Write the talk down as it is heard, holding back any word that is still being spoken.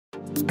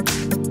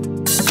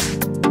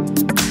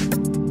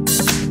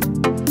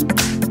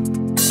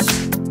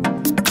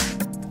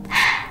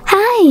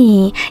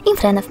Hi! In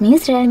front of me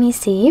is Realme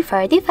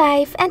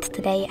C35, and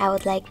today I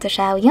would like to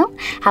show you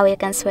how you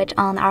can switch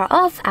on or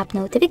off app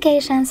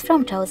notifications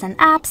from chosen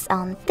apps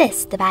on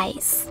this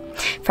device.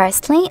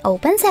 Firstly,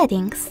 open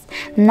Settings.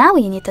 Now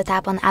you need to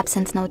tap on Apps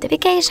and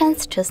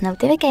Notifications, choose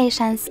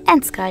Notifications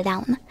and scroll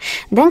down.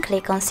 Then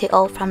click on See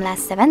All from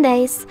last 7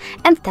 days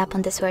and tap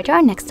on the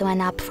switcher next to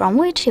an app from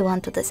which you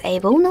want to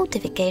disable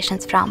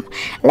notifications from,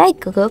 like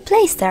Google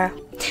Play Store.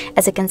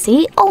 As you can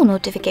see, all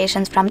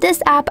notifications from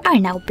this app are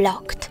now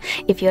blocked.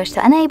 If you wish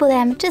to enable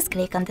them, just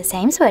click on the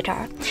same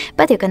switcher.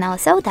 But you can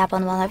also tap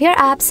on one of your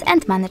apps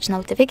and manage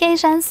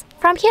notifications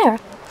from here.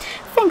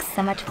 Thanks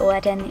so much for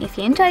watching. If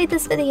you enjoyed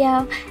this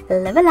video,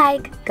 leave a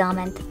like,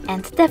 comment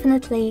and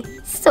definitely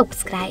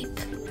subscribe.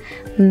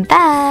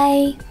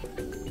 Bye!